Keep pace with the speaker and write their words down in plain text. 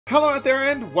Hello out there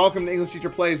and welcome to English Teacher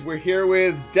Plays. We're here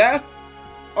with Death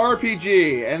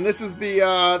RPG, and this is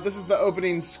the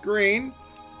opening screen.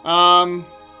 I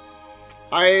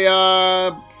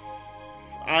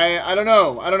don't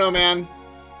know, man.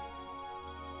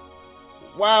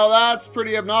 Wow, that's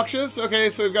pretty obnoxious. Okay,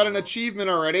 so we've got an achievement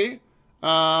already.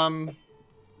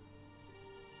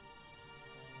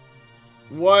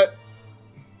 What?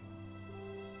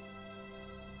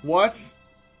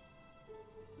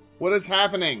 What is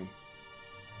happening?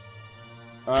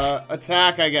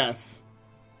 Attack, I guess.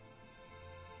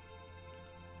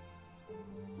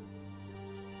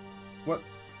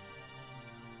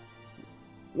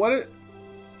 What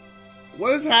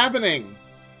is happening?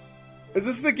 Is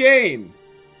this the game?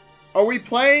 Are we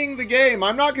playing the game?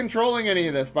 I'm not controlling any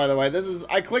of this, by the way.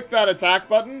 I clicked that attack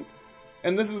button,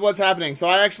 and this is what's happening. So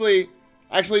I actually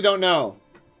don't know.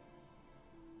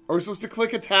 Are we supposed to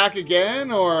click attack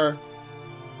again, or...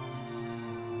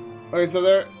 Okay, so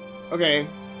there... Okay.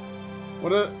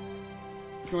 Can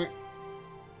we...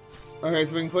 Okay,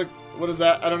 so we can click... What is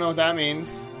that? I don't know what that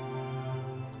means.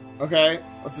 Okay,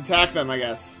 let's attack them, I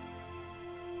guess.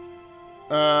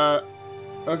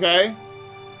 Okay.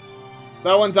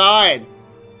 That one died.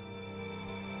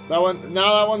 Now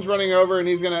that one's running over, and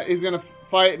he's gonna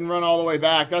fight and run all the way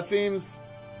back. That seems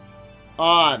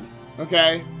odd.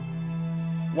 Okay.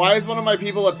 Why is one of my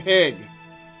people a pig?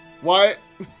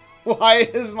 Why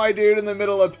is my dude in the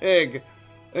middle a pig?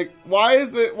 Like, why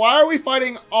are we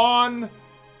fighting on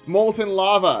molten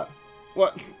lava?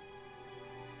 What?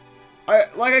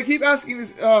 I keep asking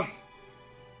this.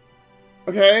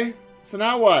 Okay, so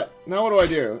now what? Now what do I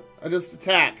do? I just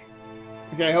attack.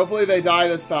 Okay, hopefully they die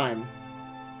this time.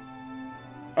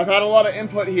 I've had a lot of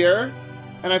input here,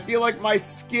 and I feel like my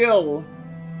skill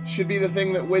should be the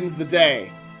thing that wins the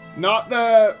day. Not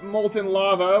the molten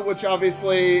lava, which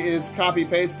obviously is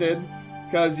copy-pasted,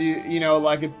 because you know,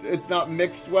 like, it's not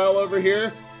mixed well over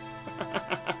here.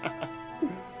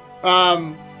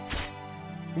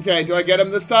 Okay, do I get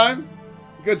him this time?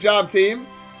 Good job, team.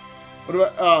 What do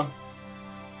I... Oh.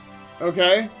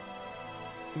 Okay.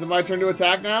 Is it my turn to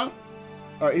attack now?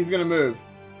 Alright, he's gonna move.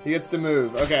 He gets to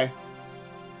move. Okay.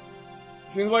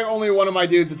 Seems like only one of my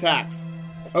dudes attacks.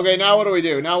 Okay, now what do we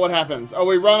do? Now what happens? Oh,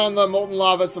 we run on the molten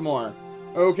lava some more.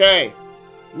 Okay.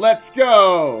 Let's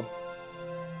go!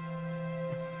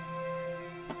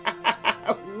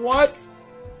 What?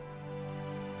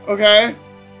 Okay.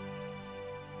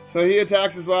 So he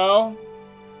attacks as well.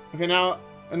 Okay, now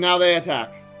they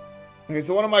attack. Okay,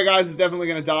 so one of my guys is definitely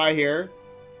going to die here,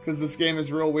 because this game is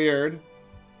real weird.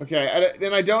 Okay,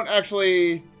 and I don't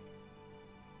think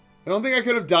I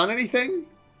could have done anything.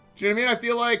 Do you know what I mean?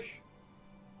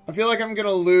 I feel like I'm going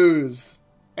to lose,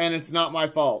 and it's not my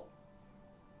fault.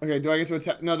 Okay, do I get to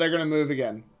attack? No, they're going to move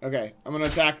again. Okay, I'm going to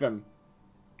attack them.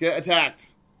 Get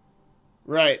attacked.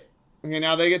 Right. Okay,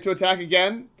 now they get to attack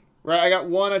again. Right, I got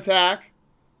one attack,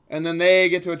 and then they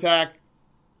get to attack.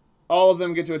 All of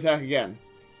them get to attack again.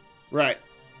 Right.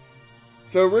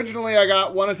 So originally I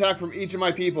got one attack from each of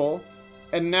my people,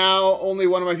 and now only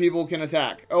one of my people can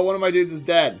attack. Oh, one of my dudes is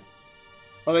dead.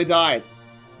 Oh, they died.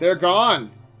 They're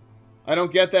gone. I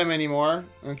don't get them anymore.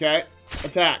 Okay.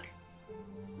 Attack.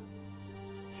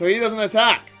 So he doesn't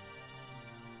attack.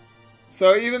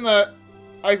 So even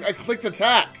I clicked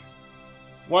attack.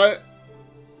 What?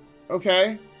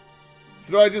 Okay.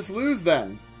 So do I just lose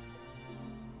then?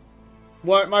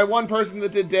 What? My one person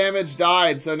that did damage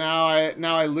died, so now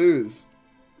I lose.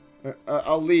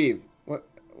 I'll leave. What?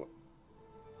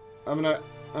 I'm gonna...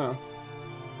 Oh.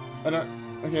 I don't...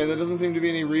 Okay, there doesn't seem to be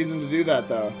any reason to do that,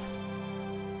 though.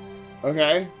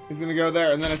 Okay. He's gonna go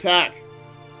there and then attack.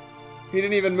 He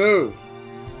didn't even move.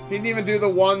 He didn't even do the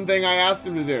one thing I asked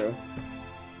him to do.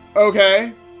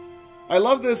 Okay. I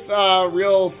love this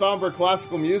real somber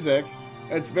classical music.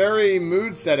 It's very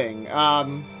mood-setting.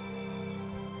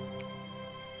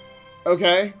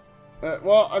 Okay.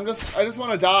 Well, I just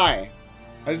want to die.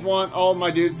 I just want all of my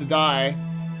dudes to die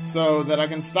so that I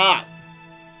can stop.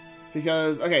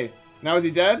 Because, okay, now is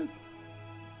he dead?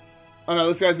 Oh no,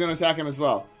 this guy's going to attack him as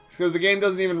well. Because the game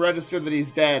doesn't even register that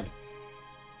he's dead.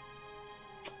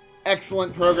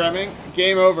 Excellent programming.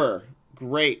 Game over.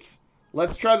 Great.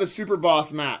 Let's try the Super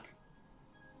Boss map.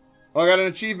 Oh, I got an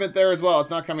achievement there as well.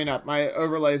 It's not coming up. My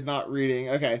overlay's not reading.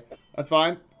 Okay, that's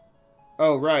fine.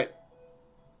 Oh, right.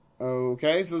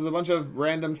 Okay, so there's a bunch of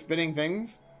random spinning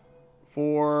things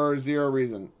for zero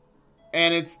reason.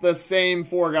 And it's the same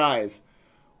 4 guys.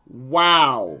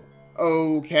 Wow.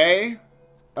 Okay.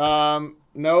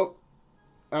 Nope.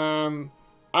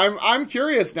 I'm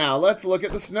curious now. Let's look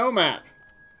at the snow map.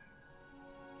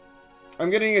 I'm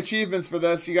getting achievements for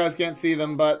this. You guys can't see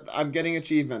them, but I'm getting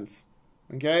achievements.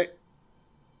 Okay?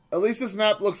 At least this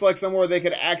map looks like somewhere they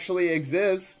could actually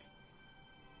exist.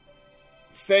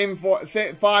 Same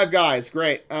 5 guys.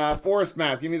 Great. Forest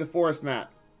map. Give me the forest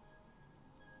map.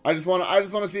 I just want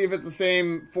to see if it's the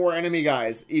same 4 enemy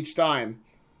guys each time.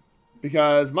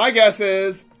 Because my guess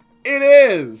is it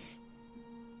is.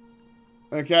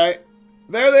 Okay?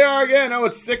 There they are again. Oh,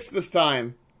 it's 6 this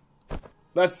time.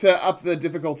 That's to up the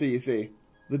difficulty, you see.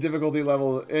 The difficulty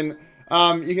level. And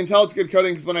you can tell it's good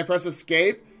coding because when I press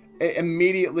escape, it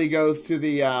immediately goes to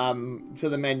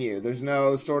the menu. There's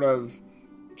no sort of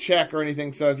check or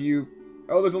anything. So if you...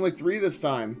 Oh, there's only 3 this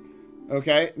time.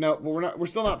 Okay. No, but we're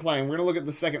still not playing. We're going to look at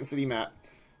the second city map.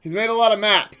 He's made a lot of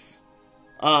maps.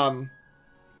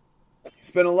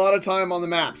 Spent a lot of time on the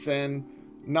maps and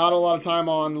not a lot of time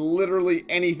on literally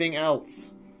anything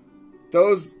else.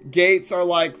 Those gates are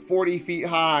like 40 feet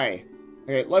high.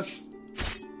 Okay, let's...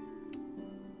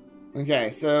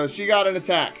 Okay, so she got an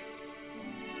attack.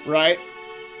 Right?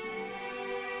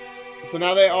 So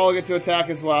now they all get to attack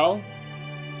as well.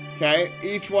 Okay,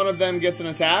 each one of them gets an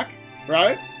attack.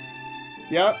 Right?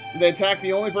 Yep, they attack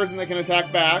the only person that can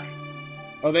attack back.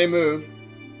 Oh, they move.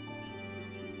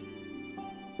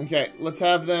 Okay, let's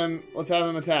have them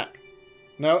attack.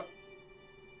 No.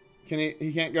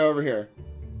 He can't go over here.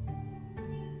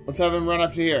 Let's have him run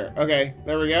up to here. Okay,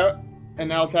 there we go. And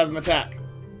now let's have him attack.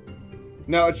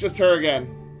 No, it's just her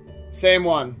again. Same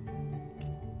one.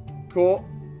 Cool.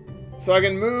 So I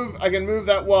can move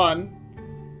that one.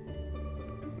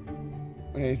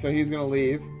 Okay, so he's gonna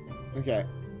leave. Okay.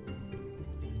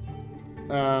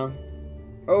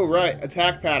 Oh right,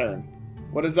 attack pattern.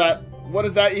 What does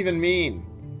that even mean?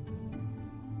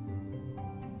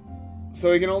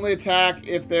 So he can only attack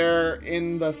if they're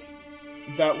in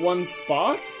that one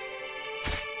spot?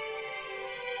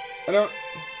 I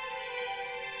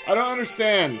don't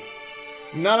understand.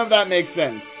 None of that makes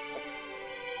sense.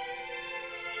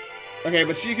 Okay,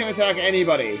 but she can attack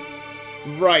anybody.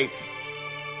 Right.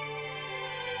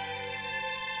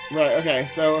 Right, okay,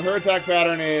 so her attack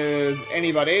pattern is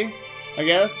anybody, I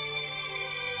guess.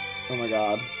 Oh my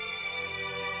god.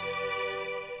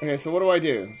 Okay, so what do I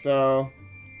do? So,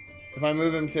 if I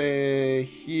move him to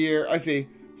here, I see.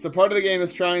 So part of the game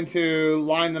is trying to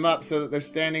line them up so that they're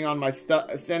standing on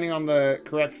standing on the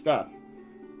correct stuff.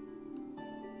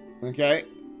 Okay.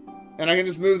 And I can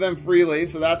just move them freely,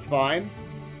 so that's fine.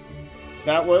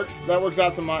 That works. That works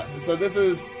out to my... So this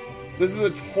is a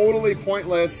totally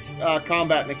pointless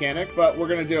combat mechanic, but we're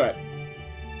gonna do it.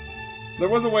 There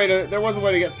was a way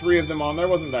to get 3 of them on there,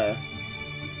 wasn't there?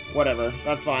 Whatever.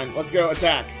 That's fine. Let's go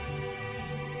attack.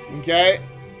 Okay.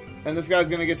 And this guy's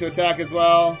gonna get to attack as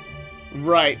well.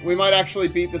 Right. We might actually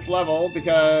beat this level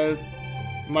because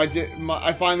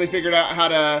I finally figured out how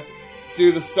to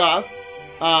do the stuff.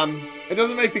 It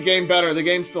doesn't make the game better. The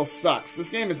game still sucks. This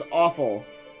game is awful.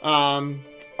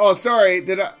 Oh, sorry.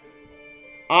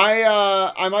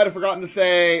 I might have forgotten to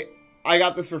say I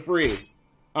got this for free.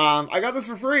 I got this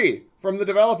for free from the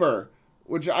developer,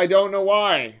 which I don't know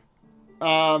why.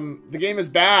 The game is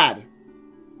bad.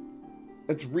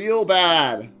 It's real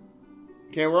bad.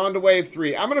 Okay, we're on to wave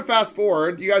 3. I'm going to fast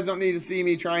forward. You guys don't need to see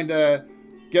me trying to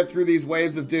get through these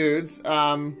waves of dudes,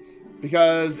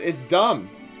 because it's dumb.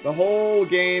 The whole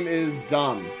game is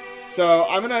dumb. So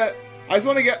I only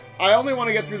want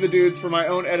to get through the dudes for my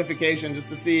own edification, just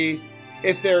to see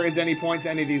if there is any point to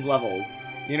any of these levels.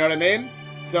 You know what I mean?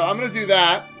 So I'm going to do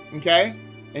that, okay?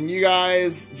 And you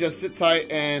guys just sit tight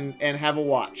and have a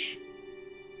watch.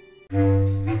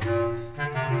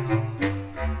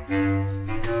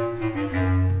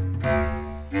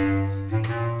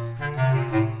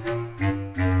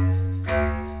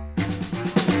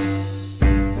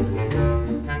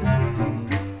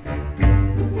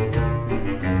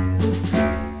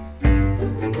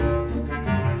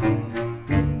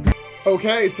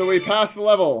 Okay, so we passed the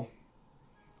level.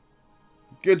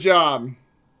 Good job.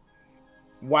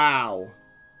 Wow.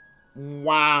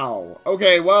 Wow.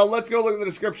 Okay, well, let's go look at the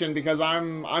description because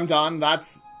I'm done.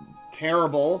 That's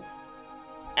terrible.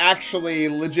 Actually,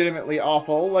 legitimately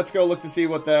awful. Let's go look to see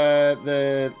what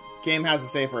the game has to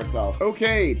say for itself.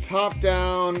 Okay,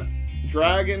 top-down,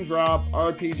 drag-and-drop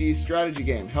RPG strategy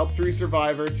game. Help 3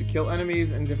 survivor to kill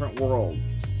enemies in different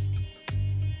worlds.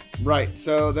 Right,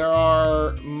 so there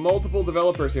are multiple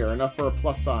developers here, enough for a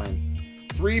plus sign.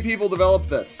 3 people developed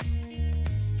this.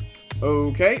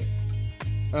 Okay.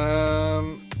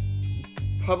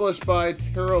 Published by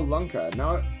Terolunka.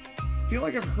 Now, I feel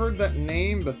like I've heard that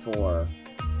name before.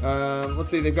 Let's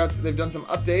see, they've done some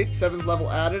updates, 7th level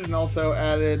added, and also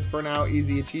added, for now,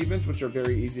 easy achievements, which are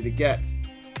very easy to get.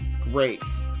 Great.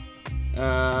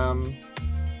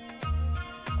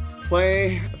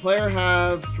 Player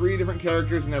have 3 different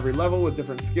characters in every level with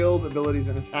different skills, abilities,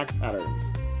 and attack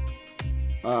patterns.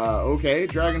 Okay.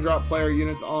 Drag and drop player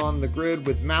units on the grid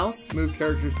with mouse, move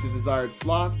characters to desired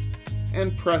slots,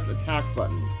 and press attack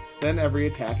button. Then every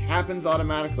attack happens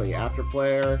automatically. After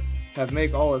player have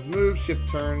make all his moves, shift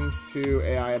turns to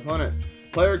AI opponent.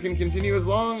 Player can continue as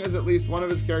long as at least one of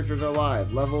his characters are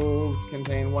alive. Levels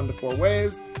contain 1 to 4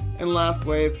 waves, and last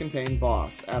wave contain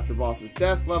boss. After boss's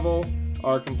death, level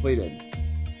are completed.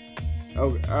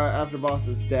 Oh, after boss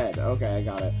is dead. Okay, I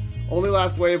got it. Only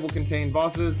last wave will contain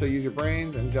bosses, so use your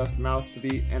brains and just mouse to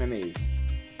beat enemies.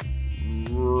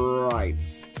 Right.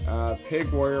 Pig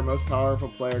Warrior, most powerful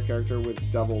player character with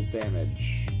double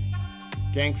damage.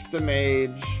 Gangsta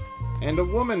Mage, and a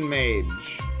Woman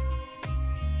Mage.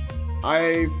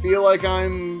 I feel like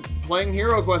I'm playing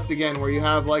Hero Quest again, where you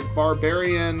have like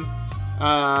Barbarian,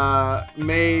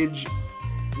 Mage,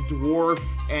 Dwarf,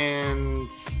 and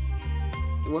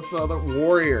what's the other?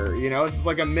 Warrior. You know, it's just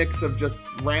like a mix of just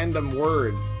random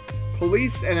words.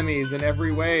 Police enemies in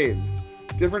every waves.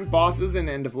 Different bosses in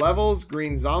end of levels.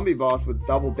 Green zombie boss with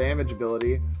double damage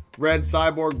ability. Red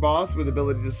cyborg boss with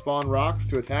ability to spawn rocks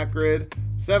to attack grid.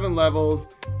 7 levels.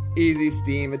 Easy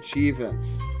Steam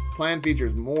achievements. Plan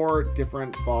features more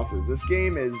different bosses. This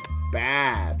game is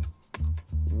bad.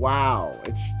 Wow.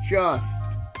 It's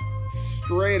just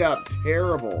straight up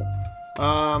terrible.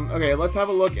 Okay, let's have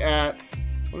a look at...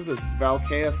 What is this?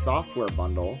 Valkea software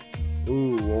bundle.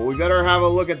 Ooh, well, we better have a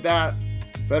look at that.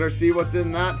 Better see what's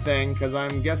in that thing, because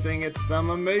I'm guessing it's some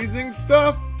amazing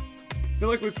stuff. I feel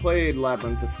like we played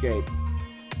Labyrinth Escape.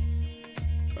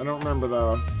 I don't remember,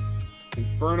 though.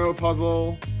 Inferno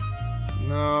Puzzle.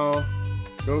 No.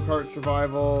 Go-Kart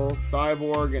Survival.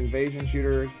 Cyborg Invasion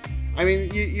Shooter. I mean,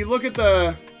 you look at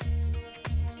the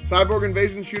Cyborg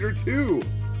Invasion Shooter 2.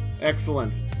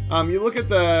 Excellent. You look at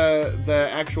the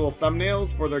actual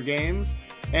thumbnails for their games,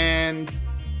 and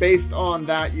based on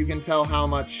that, you can tell how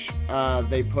much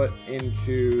they put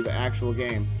into the actual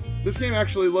game. This game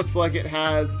actually looks like it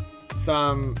has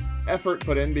some effort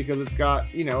put in, because it's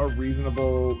got, you know, a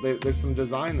reasonable... There's some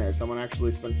design there. Someone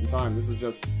actually spent some time. This is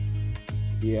just...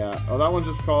 Yeah. Oh, that one's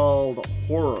just called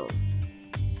Horror.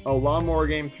 Oh, Lawnmower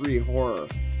Game 3 Horror.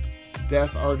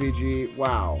 Death RPG.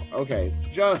 Wow. Okay.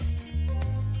 Just...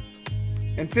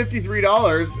 And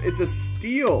 $53, it's a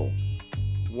steal.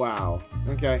 Wow.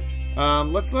 Okay.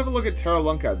 Let's have a look at Terra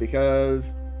Lunca,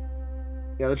 because...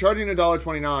 Yeah, they're charging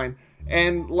 $1.29.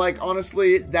 And, like,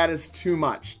 honestly, that is too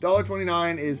much.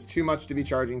 $1.29 is too much to be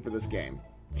charging for this game.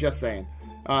 Just saying.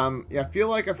 Yeah, I feel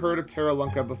like I've heard of Terra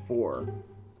Lunca before.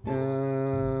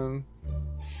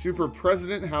 Super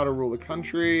President, How to Rule a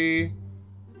Country.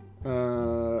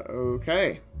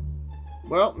 Okay.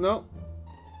 Well, no.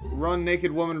 Run,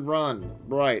 Naked Woman, Run.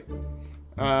 Right.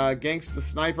 Gangsta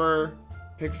Sniper,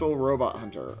 Pixel Robot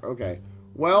Hunter. Okay.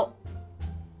 Well,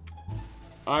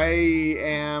 I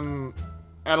am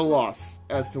at a loss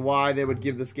as to why they would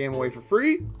give this game away for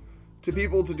free to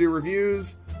people to do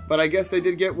reviews, but I guess they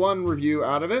did get one review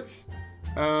out of it.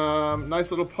 Nice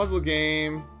little puzzle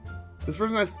game. This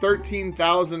person has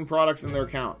 13,000 products in their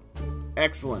account.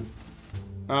 Excellent.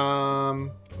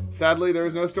 Sadly, there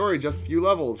is no story, just few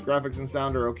levels. Graphics and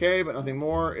sound are okay, but nothing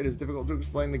more. It is difficult to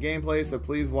explain the gameplay, so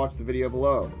please watch the video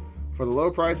below. For the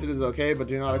low price, it is okay, but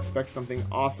do not expect something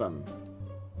awesome.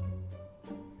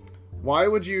 Why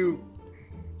would you...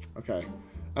 Okay.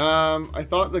 I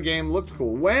thought the game looked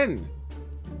cool. When?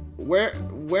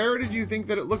 Where did you think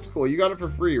that it looked cool? You got it for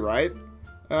free, right?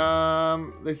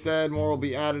 They said more will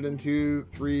be added in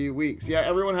 2-3 weeks. Yeah,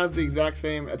 everyone has the exact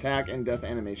same attack and death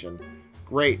animation.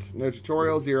 Great. No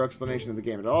tutorial, zero explanation of the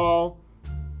game at all.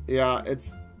 Yeah,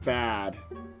 it's bad.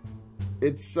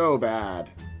 It's so bad.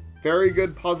 Very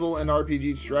good puzzle and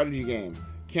RPG strategy game.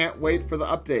 Can't wait for the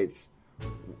updates.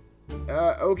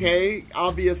 Okay,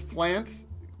 obvious plant.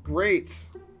 Great.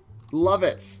 Love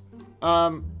it.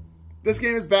 This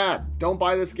game is bad. Don't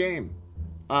buy this game.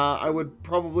 I would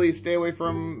probably stay away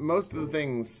from most of the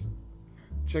things.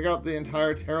 Check out the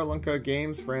entire Terra Lunca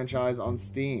games franchise on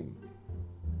Steam.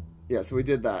 Yeah, so we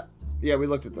did that. Yeah, we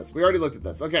looked at this. We already looked at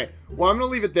this. Okay, well, I'm going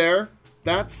to leave it there.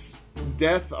 That's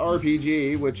Death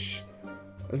RPG, which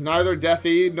is neither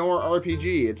deathy nor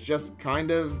RPG. It's just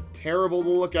kind of terrible to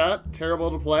look at,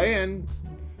 terrible to play, and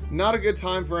not a good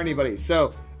time for anybody.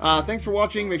 So, thanks for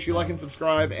watching. Make sure you like and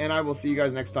subscribe, and I will see you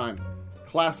guys next time.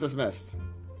 Class dismissed.